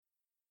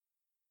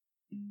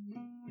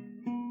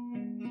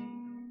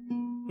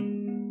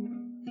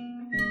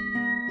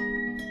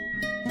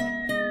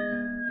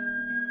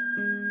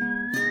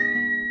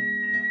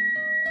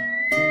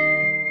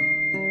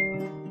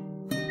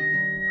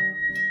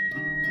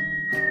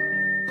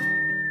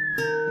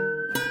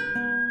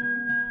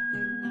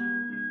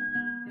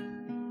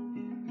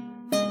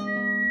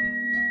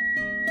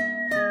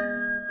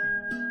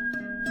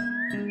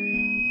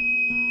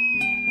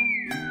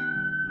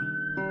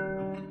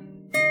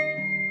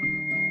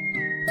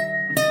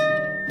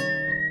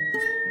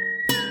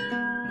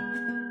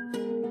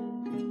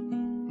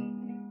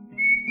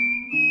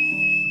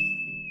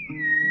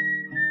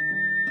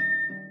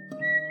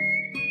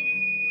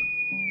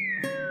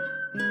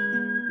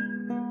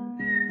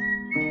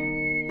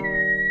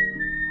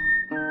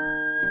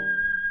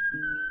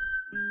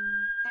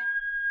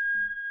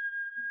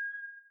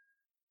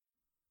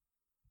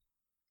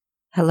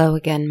Hello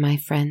again, my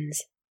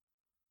friends.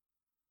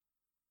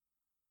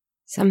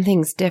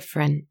 Something's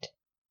different.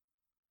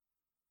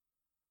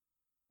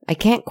 I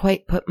can't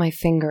quite put my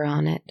finger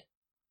on it,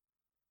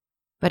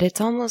 but it's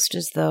almost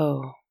as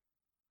though...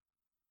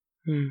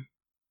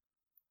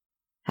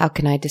 How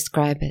can I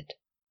describe it?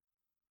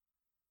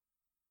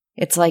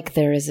 It's like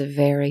there is a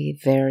very,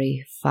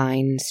 very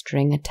fine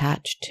string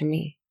attached to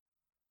me,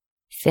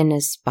 thin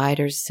as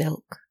spider's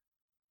silk,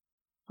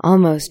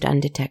 almost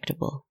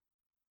undetectable.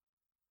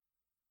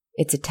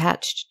 It's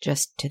attached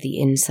just to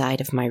the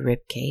inside of my rib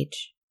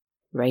cage,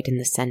 right in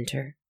the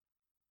center,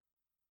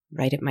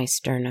 right at my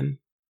sternum.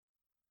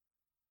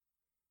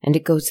 And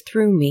it goes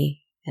through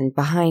me and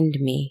behind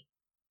me,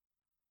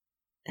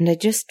 and I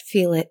just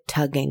feel it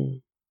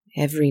tugging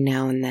every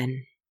now and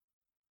then,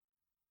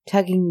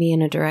 tugging me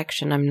in a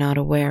direction I'm not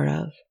aware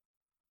of,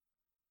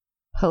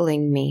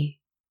 pulling me,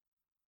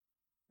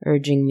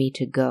 urging me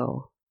to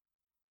go.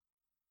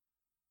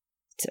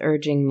 It's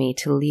urging me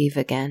to leave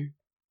again.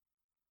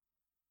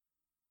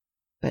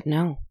 But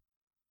no,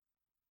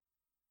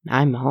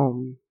 I'm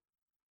home.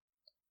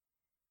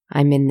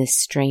 I'm in this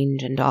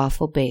strange and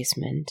awful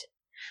basement.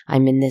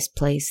 I'm in this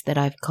place that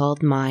I've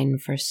called mine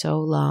for so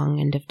long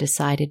and have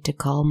decided to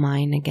call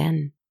mine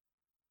again.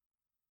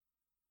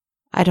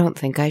 I don't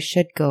think I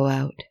should go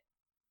out.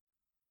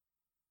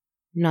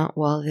 Not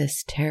while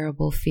this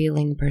terrible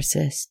feeling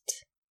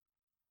persists.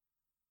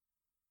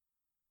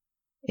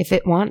 If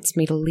it wants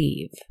me to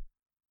leave,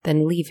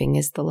 then leaving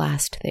is the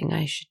last thing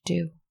I should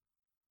do.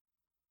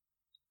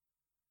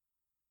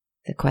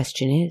 The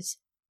question is,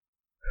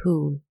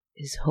 who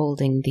is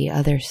holding the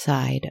other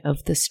side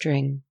of the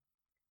string?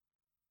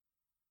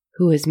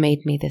 Who has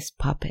made me this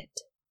puppet?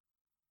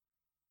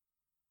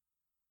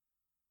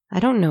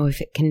 I don't know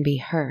if it can be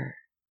her.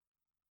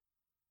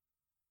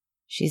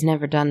 She's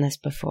never done this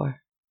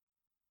before.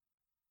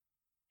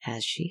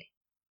 Has she?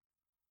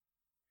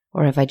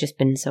 Or have I just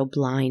been so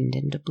blind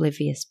and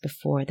oblivious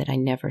before that I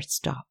never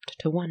stopped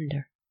to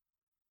wonder?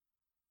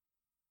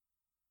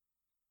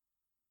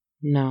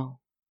 No.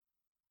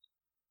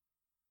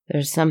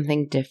 There's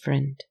something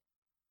different.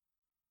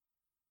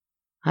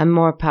 I'm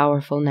more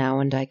powerful now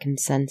and I can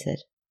sense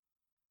it.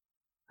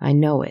 I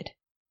know it,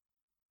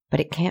 but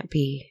it can't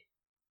be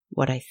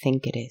what I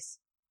think it is.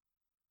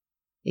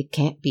 It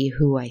can't be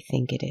who I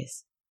think it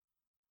is.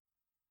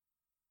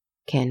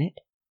 Can it?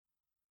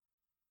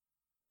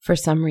 For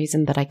some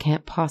reason that I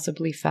can't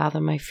possibly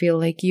fathom, I feel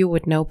like you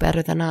would know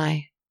better than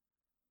I.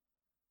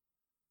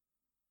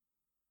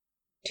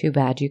 Too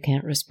bad you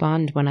can't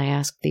respond when I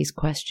ask these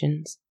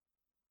questions.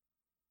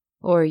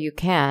 Or you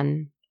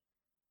can,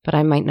 but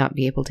I might not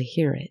be able to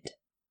hear it.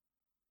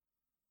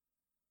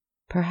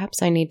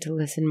 Perhaps I need to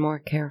listen more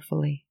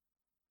carefully.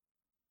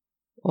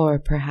 Or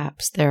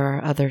perhaps there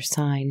are other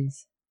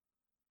signs.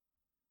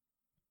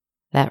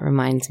 That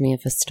reminds me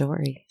of a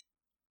story.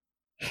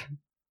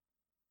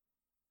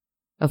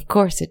 Of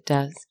course it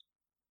does.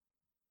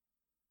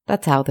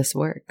 That's how this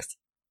works.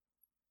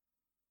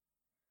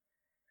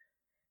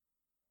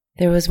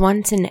 There was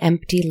once an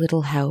empty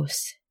little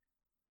house.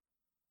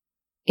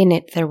 In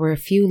it there were a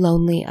few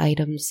lonely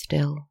items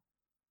still.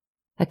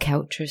 A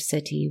couch or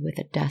settee with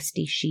a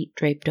dusty sheet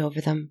draped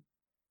over them.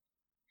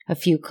 A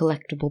few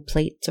collectible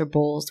plates or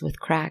bowls with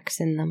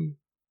cracks in them.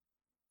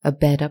 A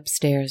bed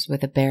upstairs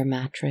with a bare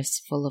mattress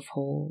full of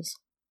holes.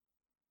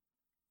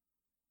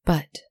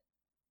 But,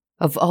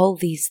 of all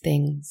these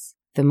things,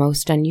 the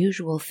most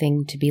unusual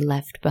thing to be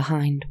left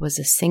behind was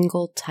a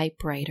single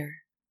typewriter.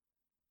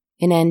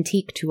 An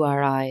antique to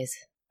our eyes,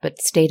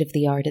 but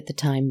state-of-the-art at the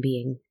time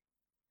being.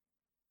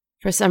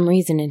 For some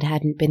reason it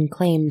hadn't been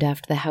claimed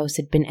after the house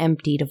had been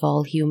emptied of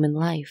all human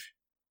life.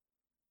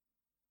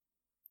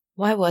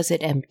 Why was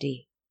it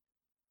empty?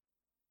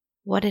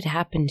 What had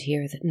happened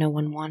here that no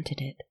one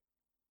wanted it?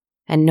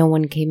 And no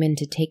one came in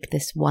to take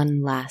this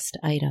one last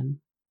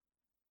item.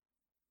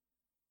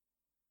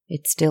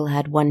 It still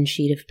had one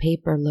sheet of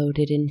paper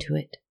loaded into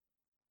it,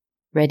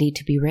 ready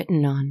to be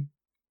written on.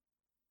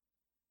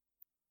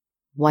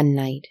 One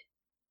night,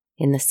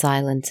 in the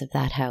silence of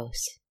that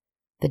house,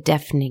 the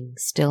deafening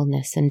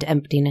stillness and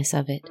emptiness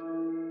of it,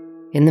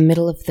 in the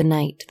middle of the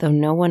night, though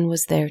no one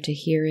was there to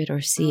hear it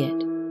or see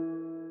it,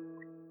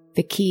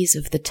 the keys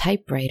of the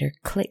typewriter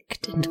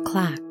clicked and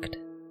clacked,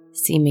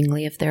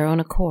 seemingly of their own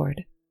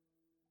accord.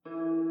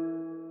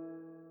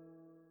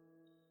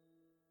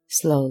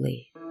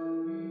 Slowly,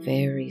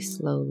 very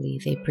slowly,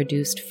 they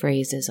produced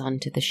phrases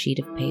onto the sheet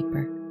of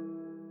paper.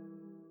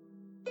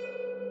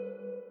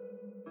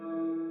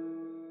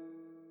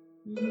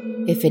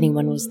 If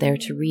anyone was there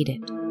to read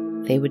it,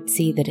 they would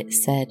see that it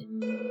said,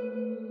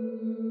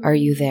 "Are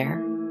you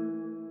there?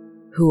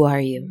 Who are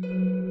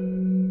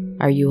you?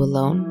 Are you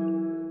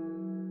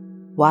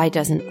alone? Why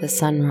doesn't the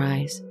sun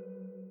rise?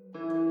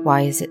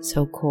 Why is it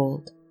so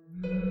cold?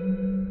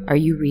 Are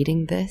you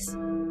reading this?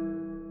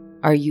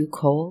 Are you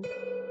cold?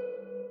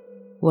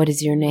 What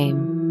is your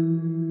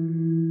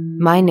name?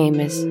 My name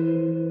is...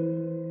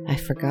 I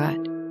forgot.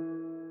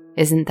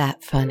 Isn't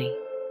that funny?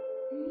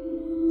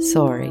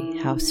 Sorry,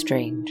 how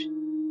strange.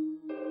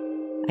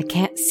 I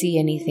can't see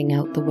anything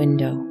out the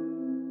window.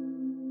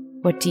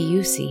 What do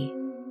you see?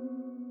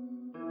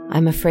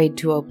 I'm afraid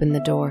to open the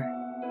door.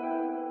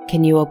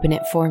 Can you open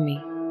it for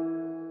me?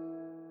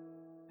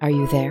 Are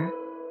you there?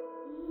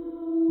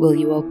 Will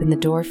you open the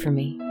door for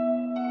me?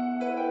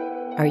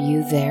 Are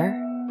you there?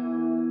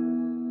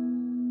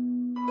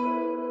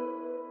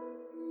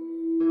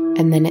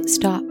 And then it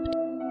stopped.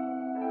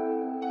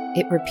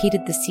 It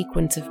repeated the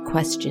sequence of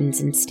questions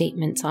and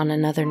statements on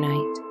another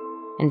night,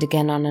 and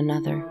again on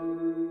another.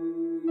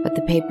 But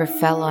the paper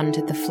fell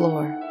onto the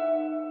floor.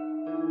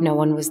 No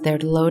one was there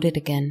to load it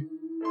again.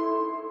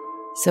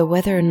 So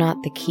whether or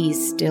not the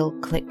keys still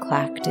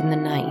click-clacked in the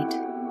night,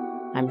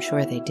 I'm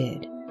sure they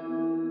did.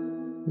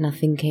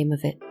 Nothing came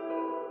of it.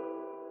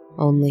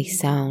 Only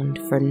sound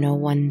for no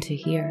one to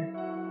hear.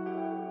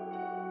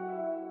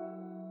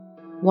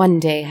 One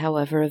day,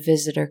 however, a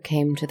visitor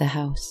came to the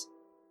house.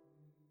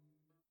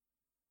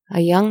 A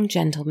young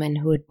gentleman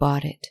who had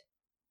bought it.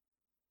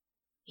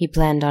 He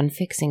planned on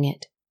fixing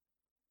it,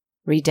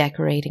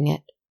 redecorating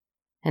it,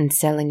 and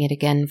selling it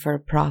again for a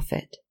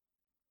profit.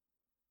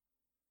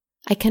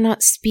 I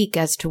cannot speak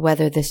as to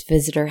whether this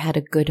visitor had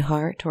a good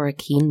heart or a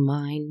keen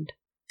mind,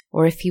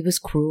 or if he was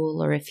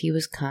cruel or if he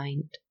was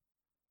kind.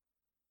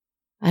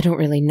 I don't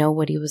really know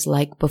what he was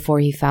like before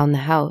he found the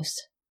house,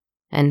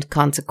 and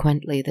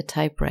consequently the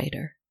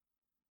typewriter.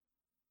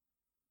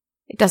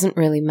 It doesn't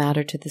really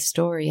matter to the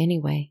story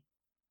anyway.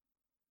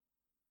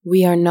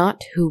 We are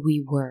not who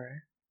we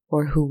were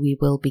or who we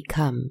will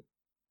become.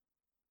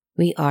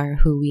 We are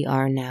who we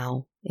are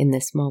now in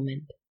this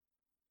moment.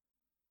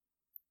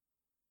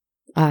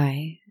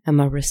 I am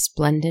a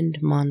resplendent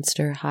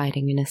monster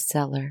hiding in a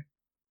cellar.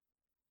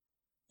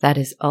 That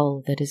is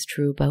all that is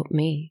true about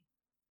me.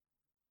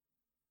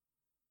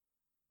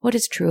 What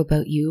is true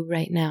about you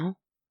right now?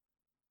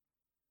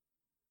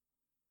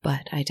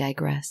 But I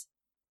digress.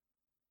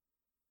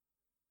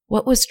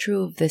 What was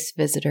true of this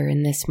visitor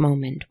in this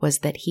moment was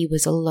that he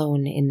was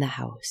alone in the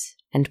house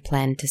and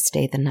planned to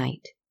stay the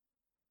night.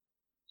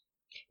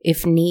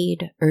 If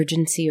need,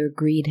 urgency, or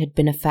greed had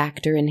been a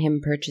factor in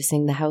him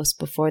purchasing the house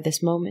before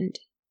this moment,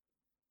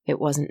 it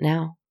wasn't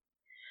now,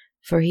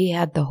 for he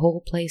had the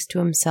whole place to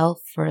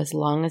himself for as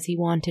long as he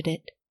wanted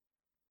it,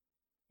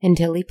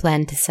 until he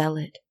planned to sell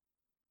it,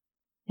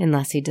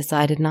 unless he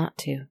decided not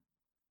to.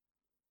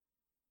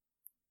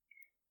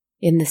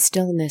 In the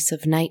stillness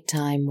of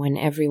nighttime, when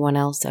everyone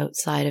else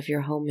outside of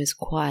your home is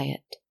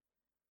quiet,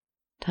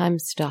 time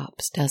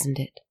stops, doesn't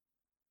it?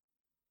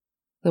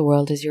 The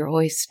world is your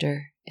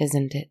oyster,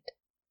 isn't it?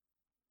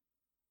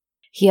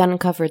 He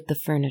uncovered the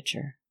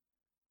furniture.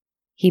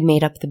 He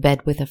made up the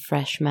bed with a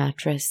fresh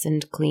mattress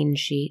and clean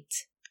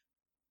sheets.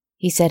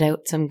 He set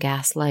out some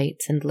gas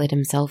lights and lit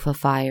himself a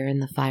fire in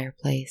the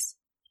fireplace.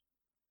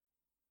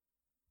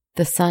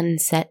 The sun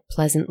set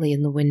pleasantly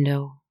in the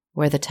window,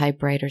 where the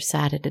typewriter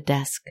sat at a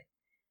desk,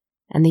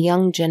 and the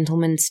young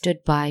gentleman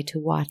stood by to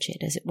watch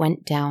it as it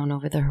went down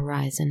over the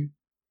horizon.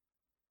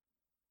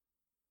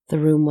 The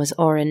room was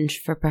orange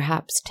for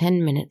perhaps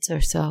 10 minutes or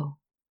so,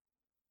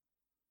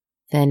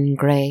 then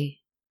grey,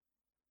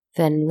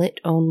 then lit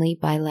only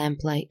by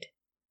lamplight,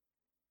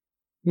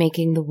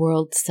 making the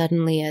world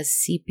suddenly as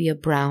sepia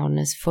brown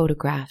as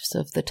photographs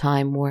of the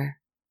time were.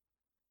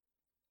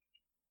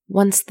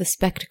 Once the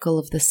spectacle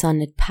of the sun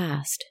had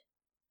passed,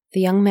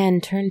 the young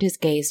man turned his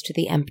gaze to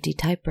the empty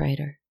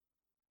typewriter.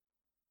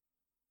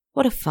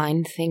 What a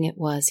fine thing it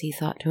was, he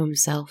thought to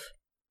himself.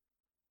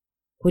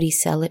 Would he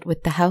sell it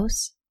with the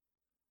house?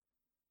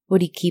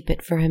 Would he keep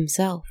it for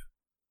himself?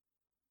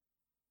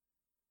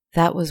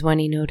 That was when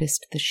he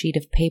noticed the sheet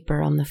of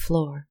paper on the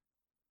floor.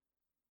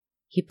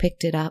 He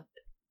picked it up,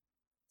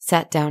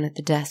 sat down at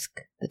the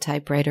desk the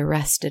typewriter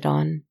rested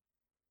on,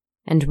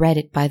 and read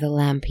it by the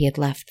lamp he had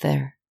left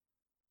there.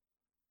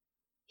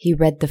 He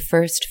read the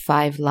first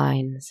 5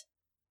 lines.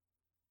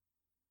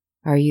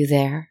 Are you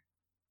there?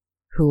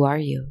 Who are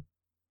you?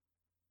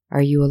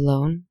 Are you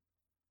alone?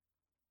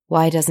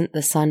 Why doesn't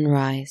the sun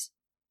rise?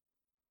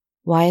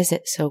 Why is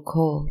it so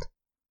cold?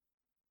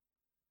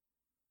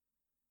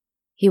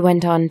 He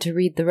went on to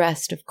read the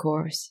rest, of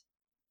course.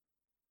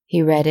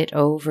 He read it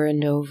over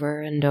and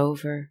over and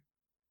over,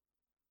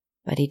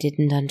 but he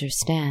didn't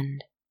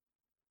understand.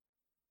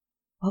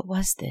 What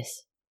was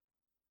this?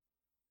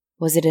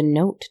 Was it a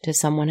note to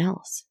someone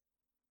else?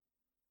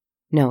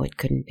 No, it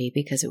couldn't be,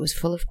 because it was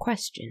full of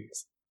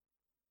questions.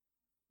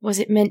 Was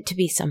it meant to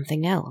be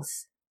something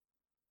else?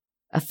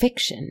 A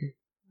fiction?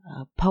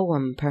 A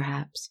poem,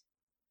 perhaps?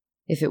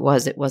 If it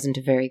was, it wasn't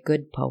a very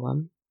good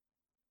poem.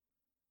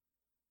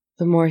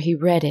 The more he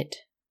read it,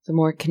 the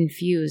more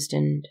confused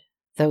and,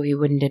 though he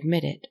wouldn't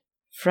admit it,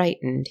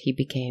 frightened he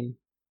became.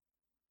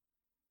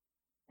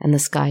 And the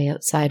sky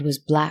outside was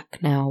black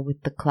now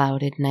with the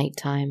clouded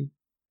nighttime,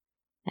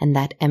 and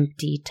that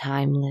empty,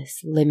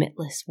 timeless,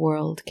 limitless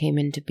world came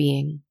into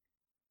being.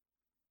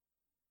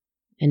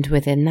 And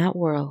within that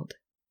world,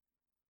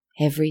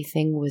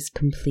 everything was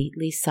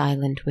completely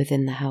silent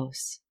within the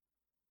house,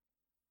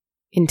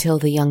 until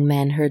the young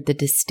man heard the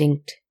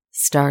distinct,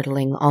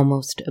 startling,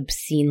 almost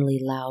obscenely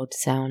loud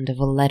sound of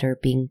a letter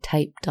being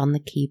typed on the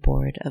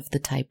keyboard of the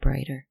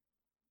typewriter.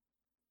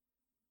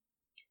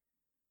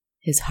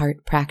 His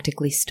heart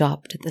practically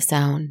stopped at the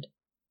sound,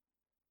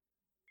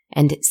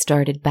 and it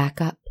started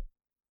back up,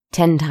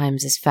 10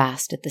 times as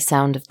fast at the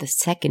sound of the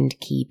second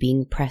key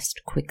being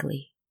pressed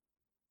quickly.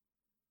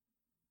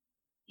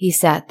 He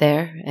sat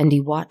there and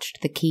he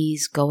watched the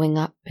keys going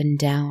up and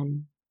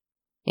down,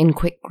 in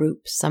quick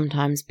groups,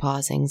 sometimes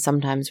pausing,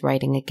 sometimes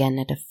writing again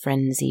at a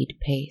frenzied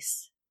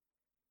pace.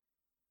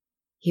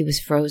 He was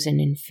frozen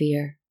in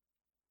fear,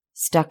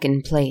 stuck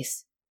in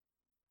place,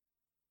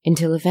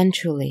 until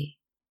eventually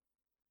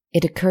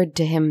it occurred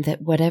to him that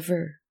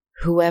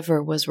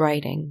whoever was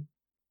writing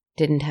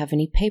didn't have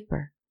any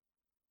paper.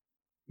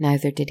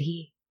 Neither did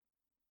he.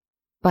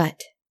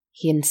 But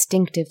he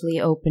instinctively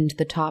opened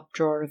the top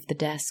drawer of the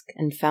desk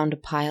and found a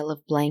pile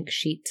of blank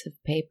sheets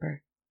of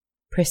paper,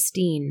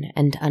 pristine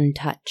and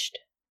untouched.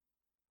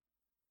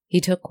 He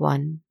took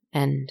one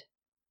and,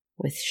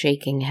 with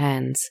shaking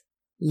hands,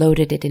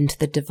 loaded it into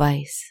the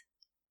device.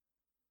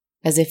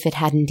 As if it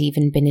hadn't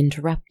even been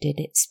interrupted,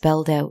 it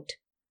spelled out,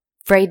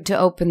 "Afraid to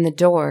open the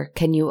door,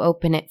 can you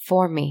open it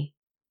for me?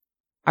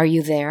 Are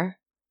you there?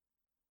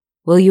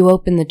 Will you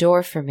open the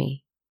door for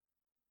me?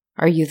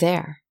 Are you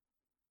there?"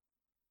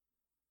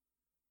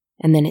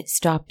 And then it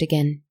stopped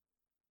again,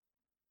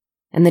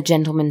 and the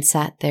gentleman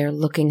sat there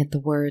looking at the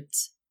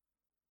words.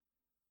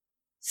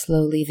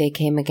 Slowly they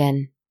came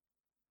again.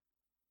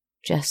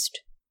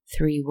 Just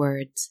 3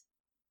 words.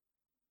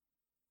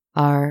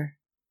 Are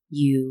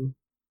you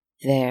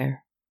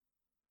there?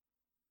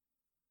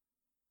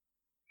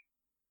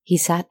 He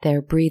sat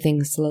there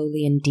breathing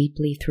slowly and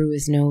deeply through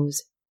his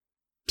nose,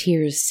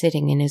 tears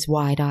sitting in his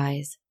wide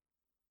eyes.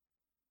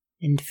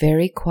 And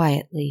very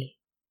quietly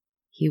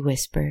he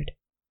whispered,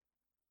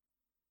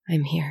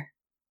 "I'm here."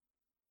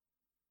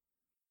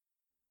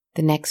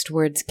 The next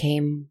words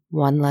came,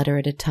 1 letter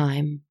at a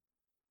time.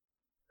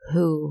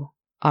 "Who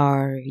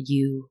are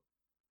you?"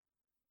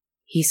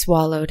 He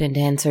swallowed and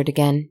answered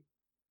again,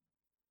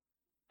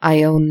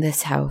 "I own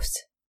this house."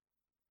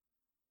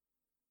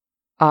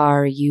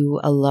 "Are you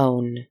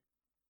alone?"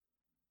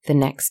 the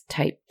next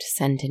typed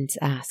sentence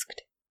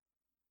asked.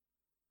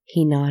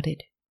 He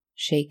nodded,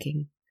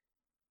 shaking.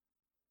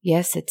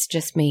 "Yes, it's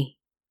just me."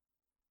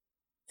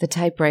 The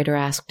typewriter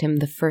asked him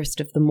the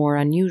first of the more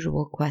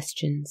unusual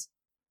questions.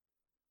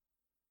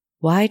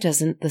 "Why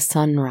doesn't the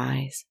sun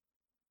rise?"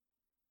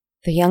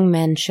 The young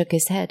man shook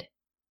his head.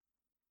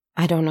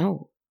 "I don't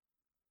know.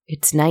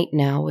 It's night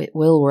now, it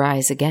will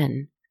rise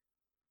again."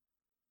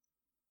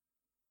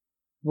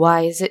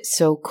 "Why is it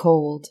so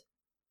cold?"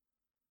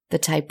 the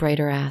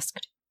typewriter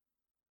asked.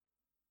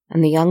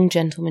 And the young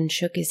gentleman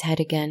shook his head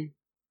again.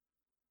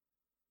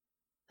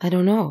 "I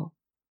don't know.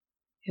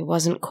 It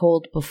wasn't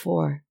cold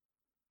before."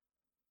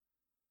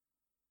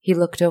 He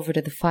looked over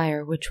to the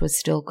fire, which was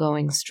still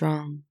going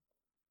strong.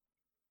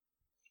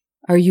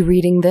 "Are you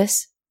reading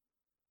this?"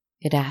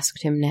 it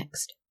asked him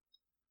next.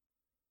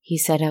 He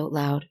said out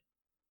loud,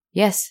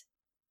 "Yes,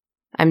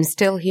 I'm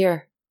still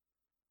here."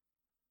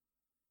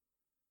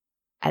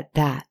 At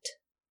that,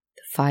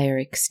 the fire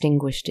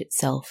extinguished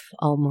itself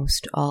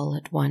almost all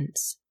at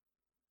once.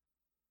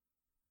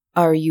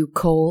 "Are you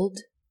cold?"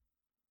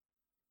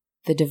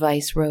 the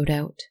device wrote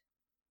out.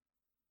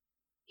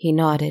 He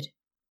nodded,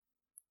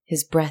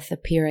 his breath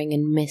appearing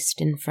in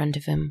mist in front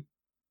of him.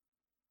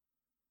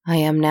 "I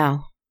am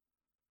now."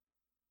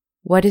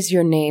 "What is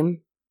your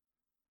name?"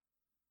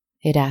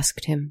 it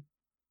asked him,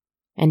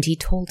 and he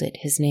told it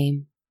his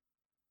name.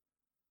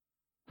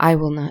 I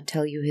will not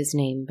tell you his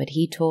name, but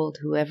he told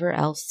whoever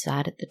else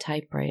sat at the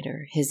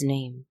typewriter his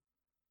name.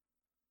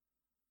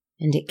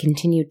 And it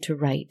continued to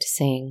write,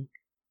 saying,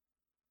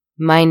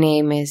 "My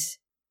name is—"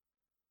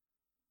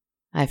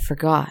 "I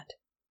forgot.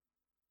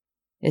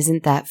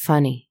 Isn't that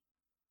funny?"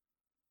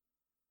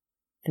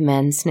 The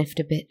man sniffed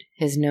a bit,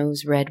 his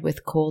nose red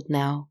with cold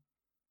now,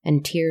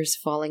 and tears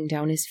falling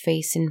down his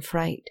face in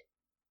fright.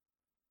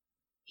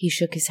 He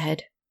shook his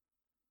head.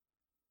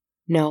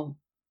 "No,"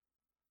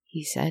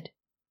 he said.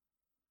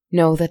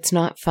 "No, that's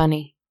not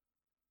funny."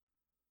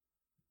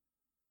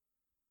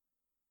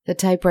 The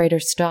typewriter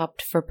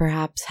stopped for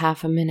perhaps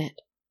half a minute.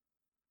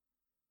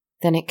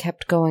 Then it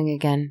kept going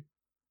again.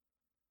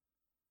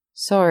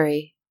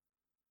 "Sorry.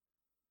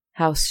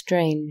 How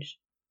strange."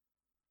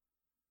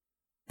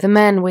 The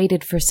man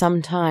waited for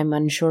some time,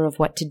 unsure of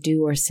what to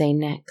do or say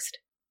next.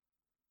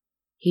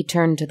 He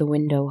turned to the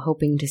window,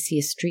 hoping to see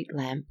a street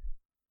lamp,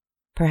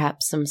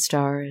 perhaps some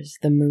stars,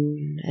 the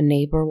moon, a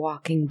neighbor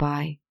walking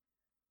by.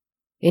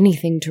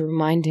 Anything to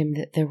remind him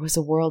that there was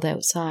a world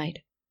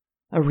outside,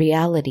 a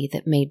reality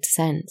that made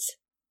sense.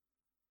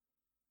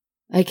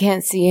 "I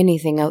can't see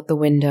anything out the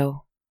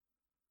window,"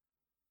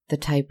 the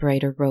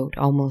typewriter wrote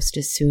almost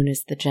as soon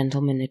as the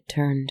gentleman had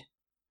turned.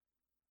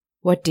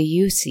 "What do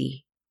you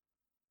see?"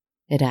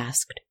 it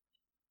asked.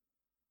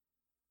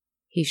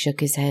 He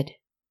shook his head,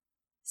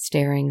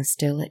 staring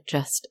still at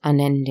just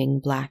unending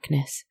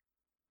blackness.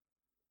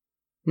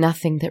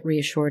 Nothing that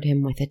reassured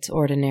him with its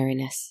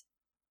ordinariness.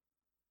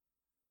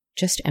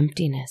 just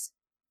emptiness.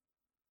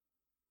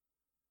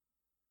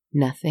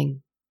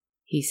 "Nothing,"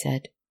 he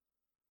said,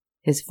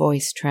 his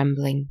voice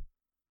trembling.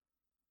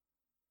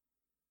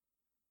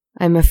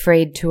 "I'm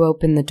afraid to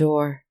open the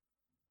door,"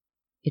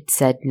 it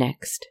said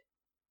next,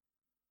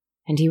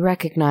 and he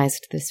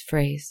recognized this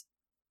phrase.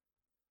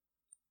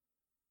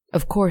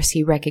 Of course,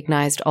 he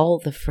recognized all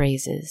the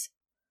phrases,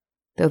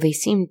 though they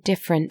seemed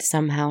different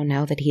somehow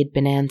now that he had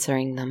been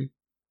answering them.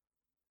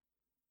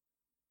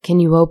 "Can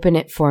you open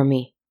it for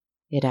me?"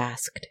 it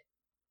asked.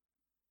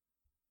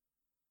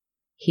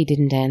 He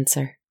didn't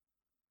answer.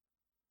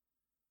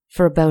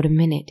 For about a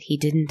minute, he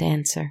didn't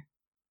answer.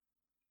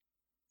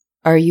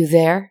 "Are you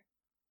there?"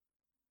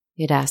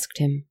 it asked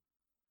him.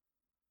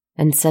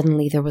 And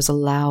suddenly there was a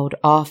loud,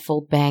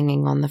 awful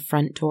banging on the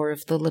front door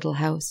of the little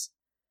house,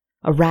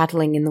 a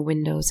rattling in the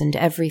windows, and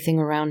everything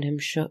around him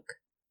shook.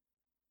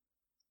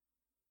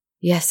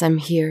 "Yes, I'm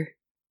here,"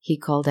 he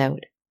called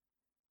out.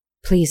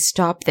 "Please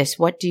stop this.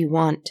 What do you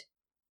want?"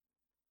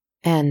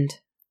 And,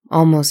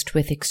 almost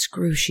with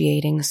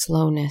excruciating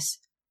slowness,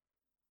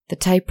 the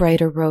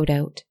typewriter wrote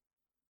out,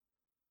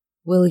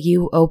 "Will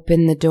you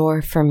open the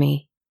door for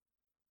me?"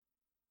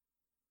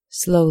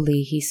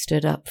 Slowly he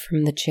stood up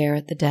from the chair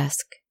at the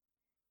desk,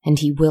 and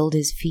he willed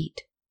his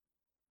feet,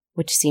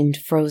 which seemed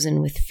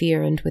frozen with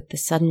fear and with the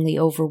suddenly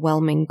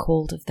overwhelming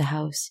cold of the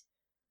house,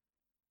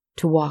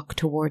 to walk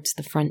towards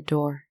the front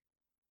door.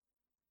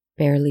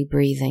 Barely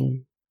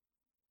breathing,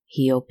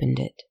 he opened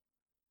it.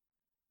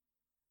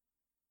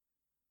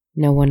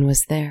 No one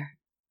was there.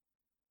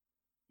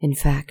 In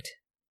fact,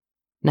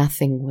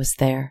 nothing was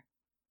there.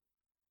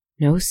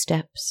 No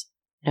steps,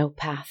 no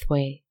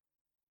pathway,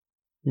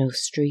 no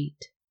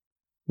street,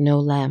 no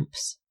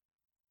lamps,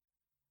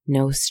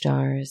 no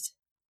stars,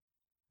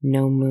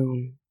 no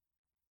moon.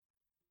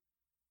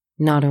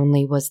 Not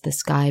only was the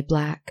sky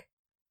black,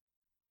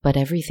 but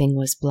everything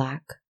was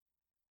black.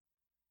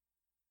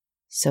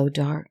 So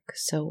dark,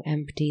 so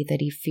empty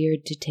that he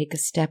feared to take a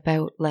step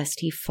out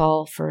lest he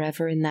fall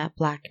forever in that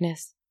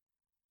blackness.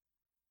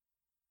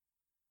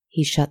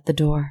 He shut the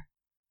door.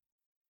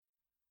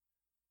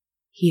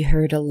 He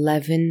heard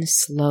 11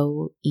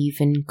 slow,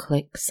 even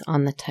clicks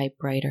on the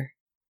typewriter,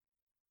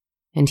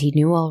 and he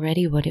knew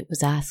already what it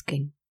was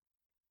asking.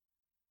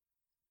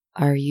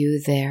 "Are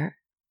you there?"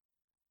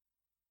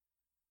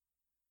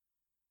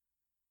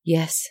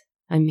 "Yes,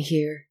 I'm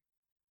here,"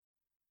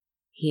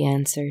 he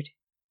answered,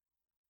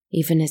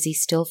 even as he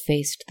still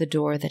faced the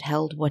door that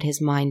held what his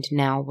mind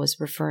now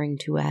was referring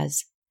to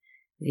as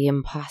the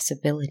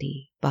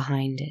impossibility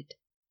behind it.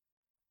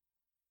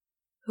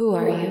 "Who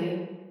are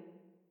you?"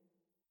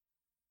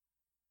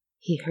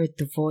 He heard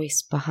the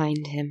voice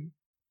behind him,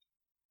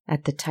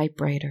 at the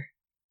typewriter.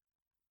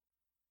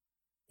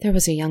 There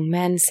was a young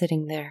man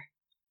sitting there,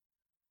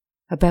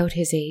 about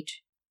his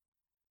age.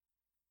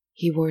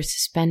 He wore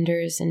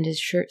suspenders and his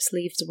shirt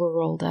sleeves were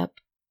rolled up.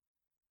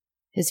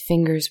 His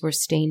fingers were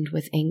stained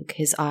with ink,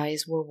 his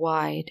eyes were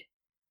wide,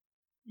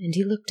 and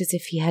he looked as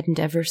if he hadn't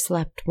ever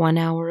slept 1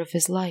 hour of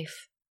his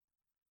life.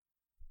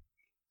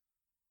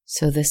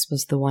 So this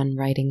was the one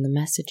writing the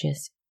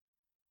messages.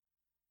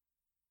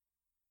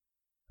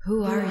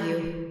 "Who are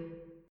you?"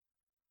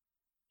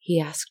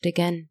 he asked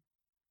again,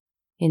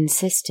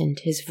 insistent,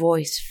 his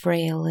voice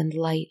frail and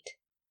light,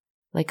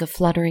 like a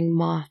fluttering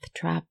moth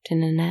trapped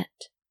in a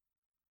net.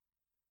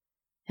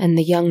 And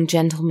the young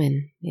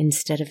gentleman,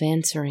 instead of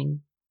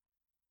answering,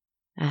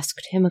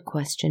 asked him a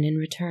question in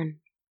return.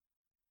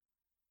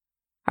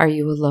 "Are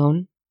you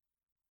alone?"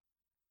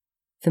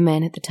 The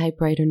man at the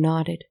typewriter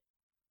nodded,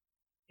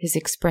 his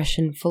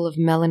expression full of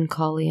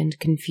melancholy and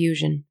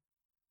confusion.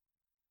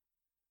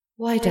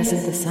 "Why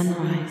doesn't the sun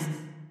rise?"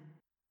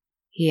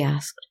 he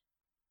asked.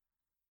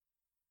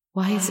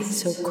 "Why is it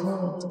so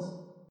cold?"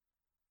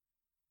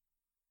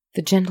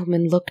 The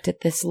gentleman looked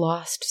at this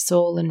lost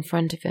soul in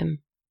front of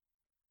him,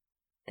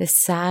 this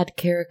sad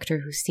character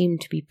who seemed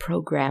to be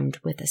programmed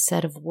with a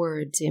set of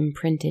words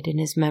imprinted in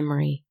his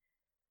memory,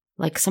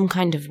 like some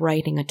kind of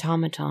writing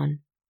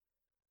automaton.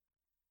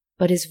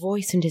 But his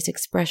voice and his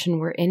expression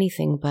were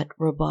anything but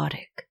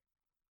robotic.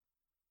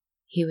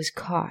 He was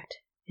caught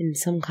in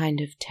some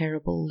kind of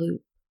terrible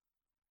loop.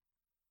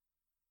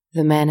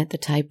 The man at the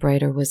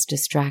typewriter was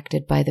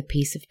distracted by the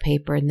piece of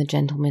paper in the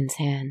gentleman's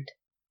hand.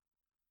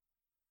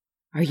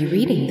 "Are you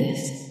reading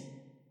this?"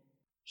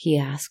 he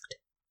asked,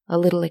 a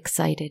little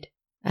excited,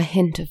 a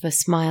hint of a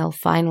smile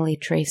finally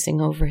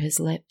tracing over his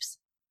lips.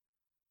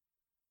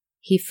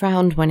 He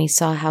frowned when he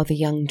saw how the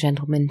young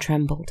gentleman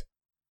trembled.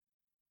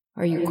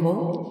 "Are you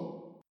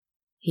cold?"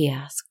 he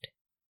asked.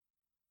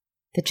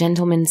 The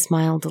gentleman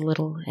smiled a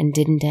little and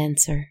didn't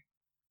answer.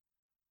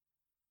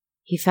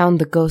 He found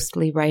the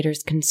ghostly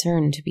writer's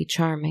concern to be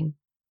charming,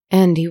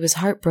 and he was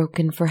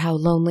heartbroken for how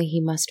lonely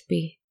he must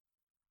be.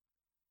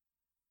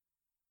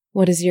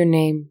 "What is your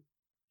name?"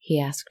 he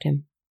asked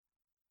him.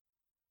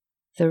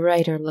 The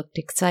writer looked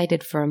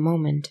excited for a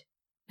moment,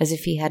 as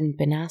if he hadn't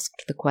been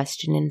asked the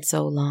question in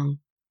so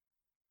long.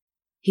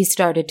 He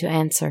started to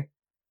answer.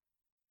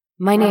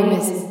 "My name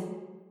is—"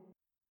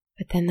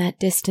 But then that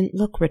distant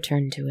look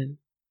returned to him.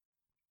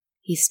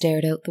 He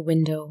stared out the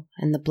window,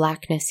 and the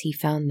blackness he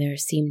found there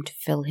seemed to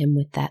fill him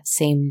with that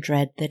same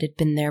dread that had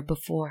been there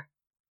before.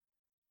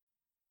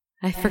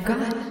 I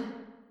forgot.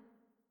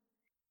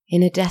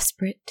 In a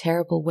desperate,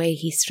 terrible way,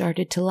 he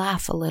started to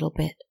laugh a little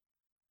bit.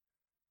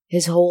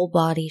 His whole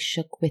body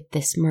shook with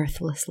this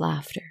mirthless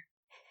laughter.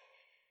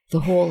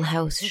 The whole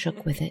house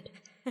shook with it.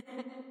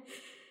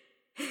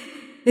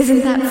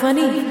 Isn't that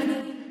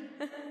funny?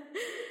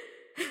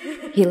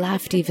 He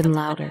laughed even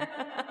louder,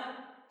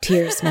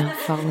 tears now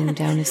falling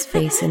down his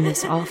face in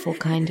this awful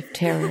kind of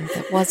terror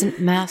that wasn't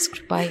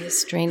masked by his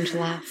strange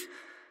laugh.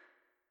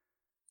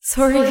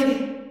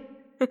 Sorry.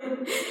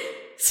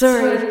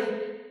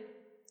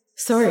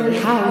 Sorry,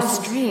 how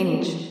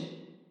strange.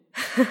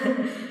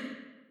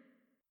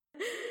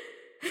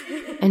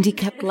 And he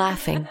kept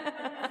laughing,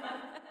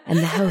 and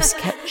the house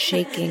kept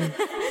shaking.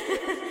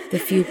 The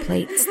few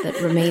plates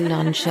that remained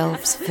on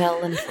shelves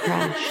fell and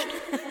crashed.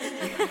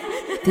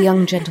 The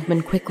young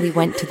gentleman quickly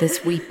went to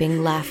this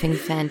weeping, laughing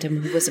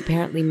phantom who was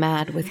apparently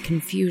mad with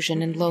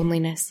confusion and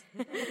loneliness.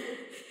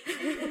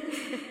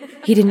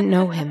 He didn't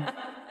know him.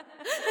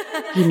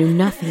 He knew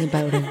nothing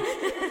about him.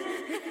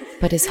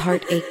 But his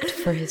heart ached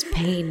for his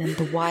pain and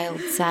the wild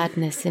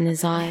sadness in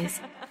his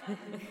eyes.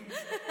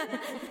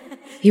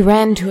 He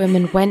ran to him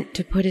and went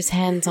to put his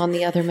hands on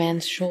the other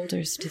man's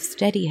shoulders to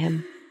steady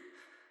him,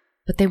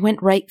 but they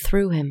went right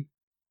through him.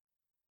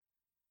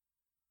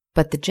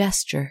 But the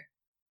gesture,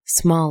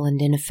 small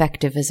and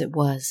ineffective as it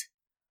was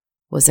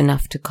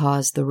enough to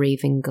cause the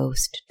raving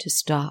ghost to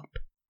stop.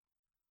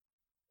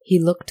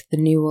 He looked the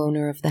new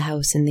owner of the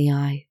house in the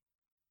eye.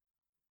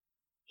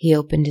 He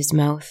opened his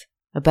mouth,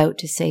 about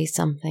to say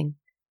something,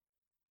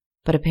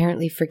 but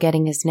apparently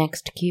forgetting his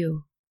next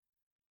cue.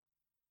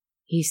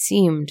 He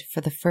seemed, for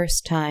the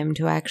first time,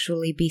 to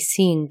actually be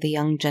seeing the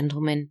young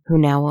gentleman who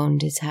now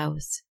owned his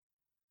house.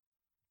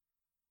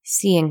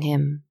 Seeing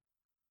him,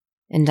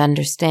 and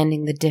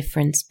understanding the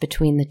difference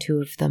between the two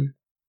of them.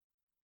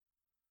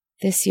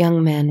 This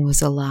young man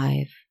was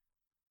alive,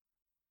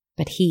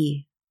 but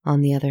he,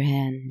 on the other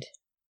hand,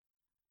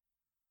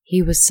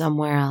 he was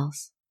somewhere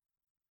else.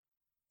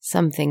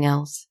 Something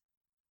else.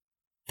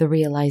 The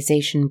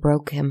realization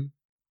broke him,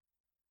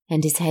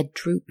 and his head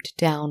drooped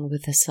down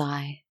with a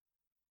sigh.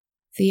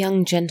 The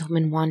young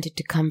gentleman wanted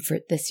to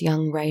comfort this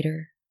young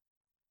writer,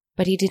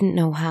 but he didn't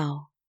know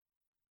how.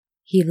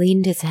 He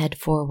leaned his head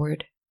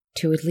forward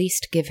to at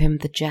least give him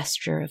the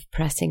gesture of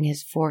pressing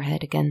his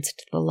forehead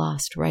against the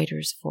lost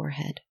writer's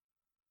forehead,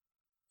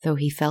 though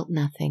he felt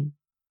nothing.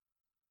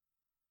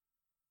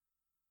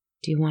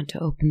 "Do you want to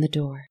open the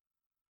door?"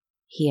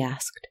 he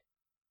asked.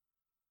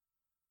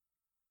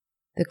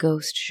 The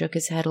ghost shook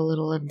his head a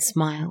little and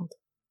smiled.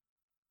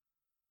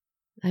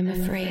 "I'm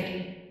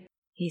afraid,"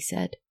 he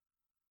said.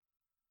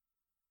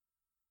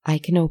 "I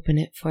can open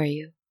it for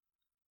you."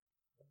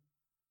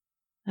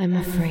 "I'm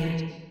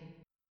afraid."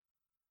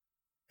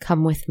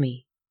 "Come with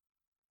me,"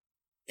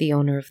 the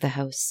owner of the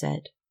house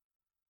said,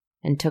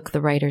 and took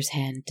the writer's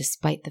hand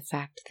despite the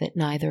fact that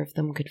neither of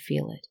them could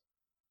feel it.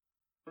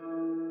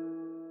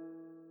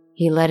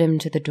 He led him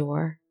to the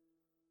door,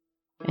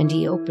 and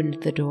he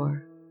opened the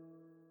door.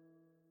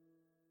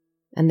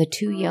 And the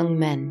two young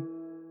men,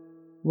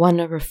 one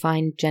a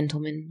refined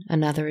gentleman,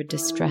 another a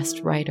distressed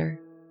writer,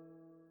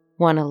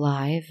 one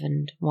alive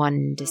and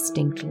one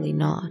distinctly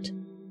not,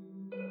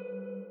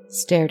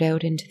 stared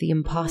out into the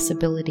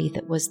impossibility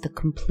that was the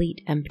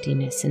complete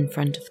emptiness in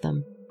front of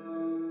them.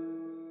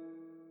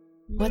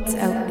 "What's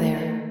out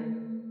there?"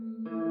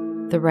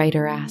 the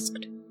writer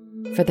asked,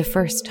 for the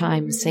first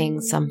time saying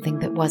something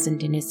that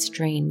wasn't in his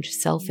strange,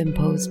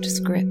 self-imposed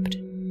script.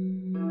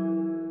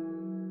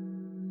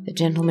 The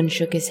gentleman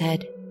shook his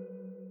head.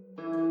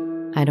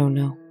 "I don't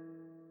know.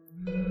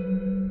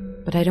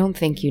 But I don't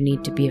think you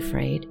need to be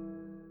afraid."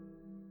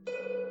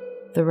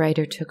 The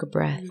writer took a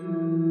breath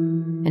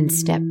and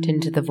stepped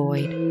into the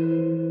void.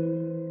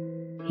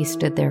 He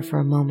stood there for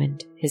a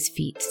moment, his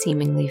feet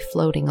seemingly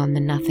floating on the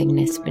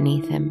nothingness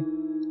beneath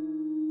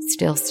him,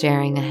 still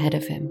staring ahead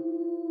of him.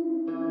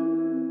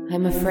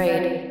 "I'm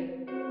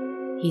afraid,"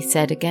 he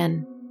said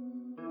again.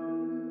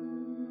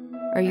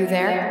 "Are you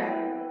there?"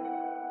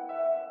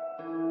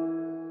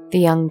 The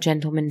young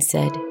gentleman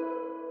said,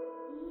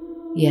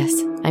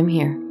 "Yes, I'm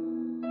here.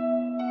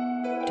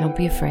 Don't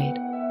be afraid."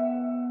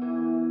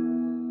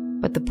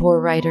 But the poor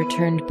writer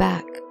turned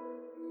back.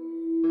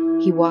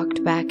 He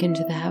walked back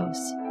into the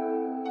house.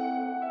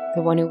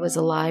 The one who was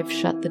alive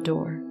shut the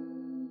door.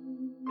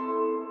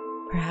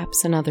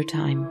 "Perhaps another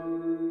time,"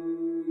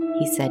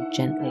 he said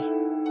gently.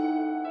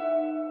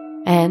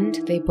 And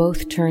they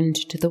both turned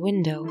to the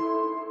window,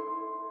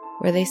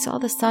 where they saw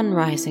the sun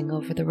rising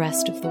over the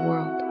rest of the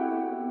world.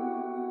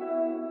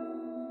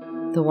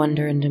 The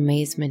wonder and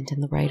amazement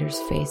in the writer's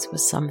face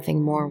was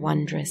something more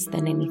wondrous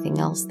than anything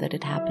else that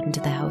had happened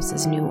to the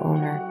house's new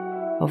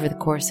owner over the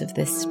course of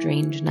this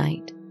strange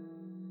night.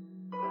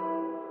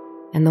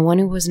 And the one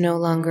who was no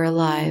longer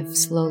alive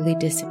slowly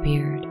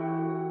disappeared.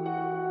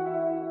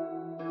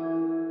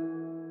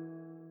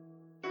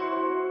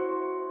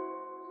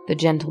 The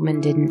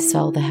gentleman didn't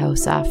sell the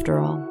house after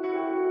all.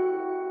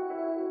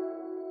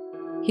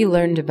 He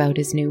learned about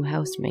his new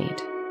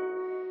housemate,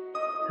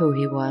 who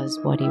he was,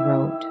 what he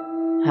wrote,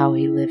 how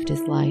he lived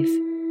his life.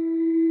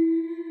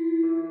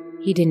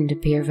 He didn't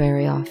appear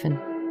very often.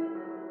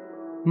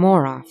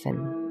 More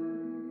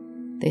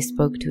often, they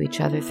spoke to each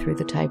other through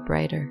the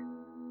typewriter.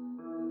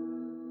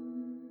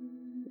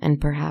 And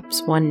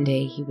perhaps one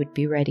day he would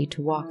be ready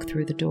to walk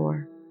through the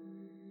door.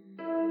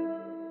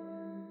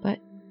 But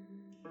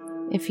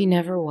if he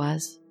never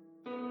was,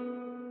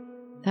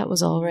 that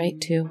was all right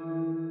too.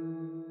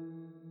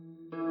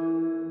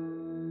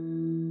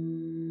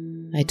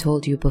 I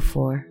told you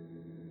before.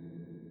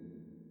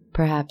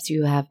 Perhaps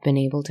you have been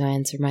able to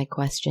answer my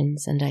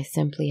questions, and I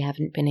simply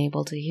haven't been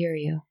able to hear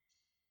you.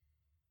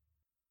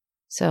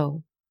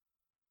 So,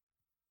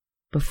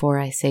 before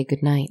I say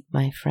goodnight,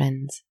 my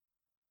friends,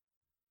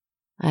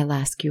 I'll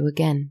ask you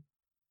again.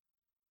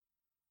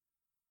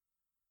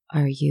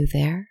 Are you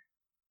there?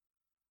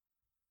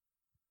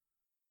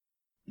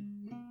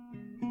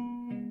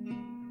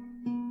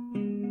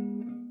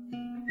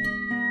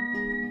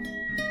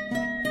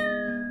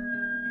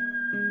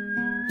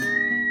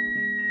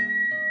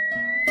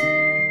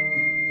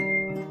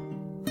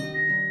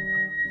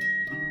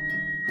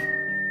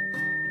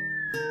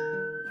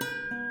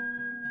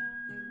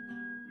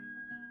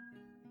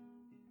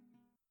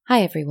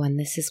 Hi everyone,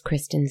 this is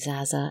Kristen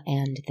Zaza,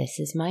 and this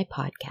is my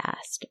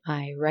podcast.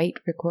 I write,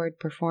 record,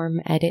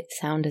 perform, edit,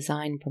 sound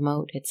design,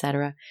 promote,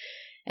 etc.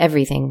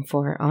 Everything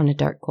for On a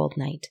Dark Cold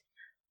Night.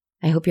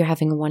 I hope you're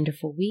having a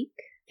wonderful week.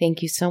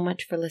 Thank you so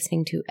much for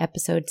listening to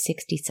episode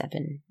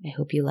 67. I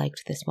hope you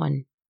liked this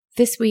one.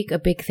 This week, a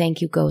big thank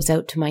you goes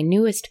out to my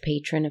newest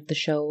patron of the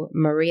show,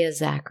 Maria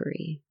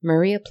Zachary.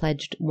 Maria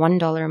pledged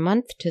 $1 a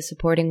month to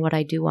supporting what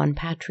I do on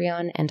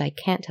Patreon, and I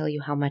can't tell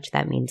you how much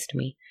that means to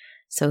me.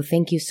 So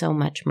thank you so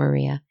much,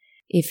 Maria.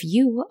 If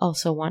you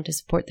also want to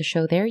support the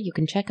show there, you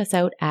can check us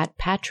out at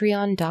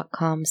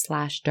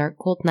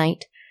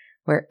patreon.com/darkcoldnight,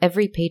 where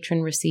every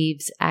patron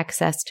receives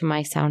access to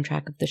my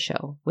soundtrack of the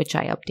show, which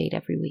I update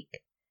every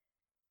week.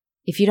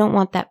 If you don't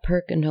want that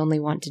perk and only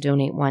want to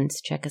donate once,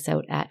 check us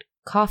out at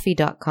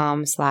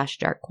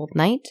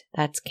coffee.com/darkcoldnight.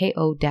 That's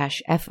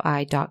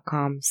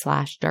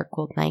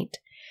ko-fi.com/darkcoldnight,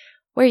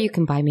 where you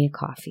can buy me a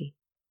coffee.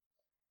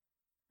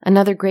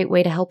 Another great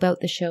way to help out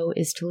the show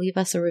is to leave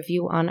us a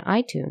review on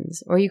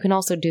iTunes, or you can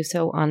also do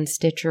so on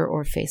Stitcher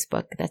or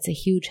Facebook. That's a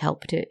huge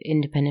help to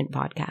independent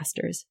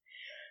podcasters.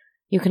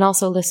 You can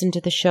also listen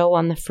to the show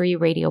on the free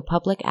Radio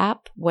Public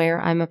app,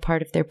 where I'm a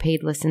part of their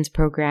paid listens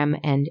program,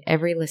 and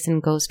every listen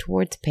goes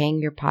towards paying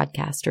your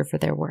podcaster for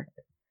their work.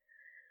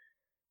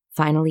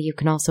 Finally, you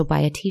can also buy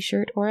a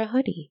t-shirt or a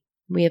hoodie.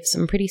 We have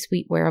some pretty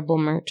sweet wearable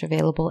merch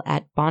available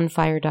at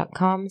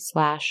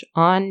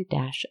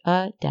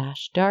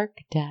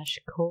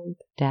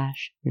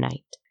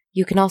bonfire.com/on-a-dark-cold-night.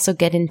 You can also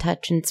get in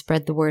touch and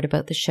spread the word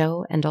about the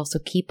show, and also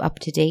keep up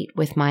to date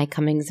with my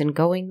comings and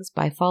goings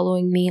by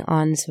following me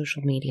on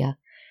social media.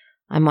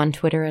 I'm on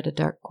Twitter at A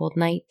Dark Cold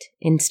Night,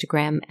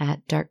 Instagram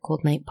at Dark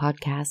Cold Night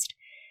Podcast,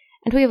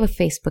 and we have a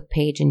Facebook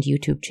page and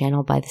YouTube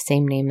channel by the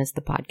same name as the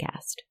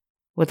podcast.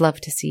 Would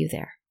love to see you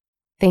there.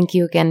 Thank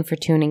you again for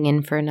tuning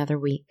in for another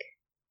week.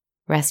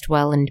 Rest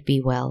well and be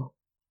well.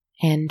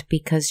 And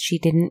because she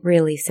didn't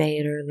really say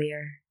it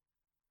earlier,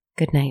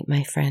 good night,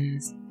 my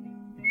friends.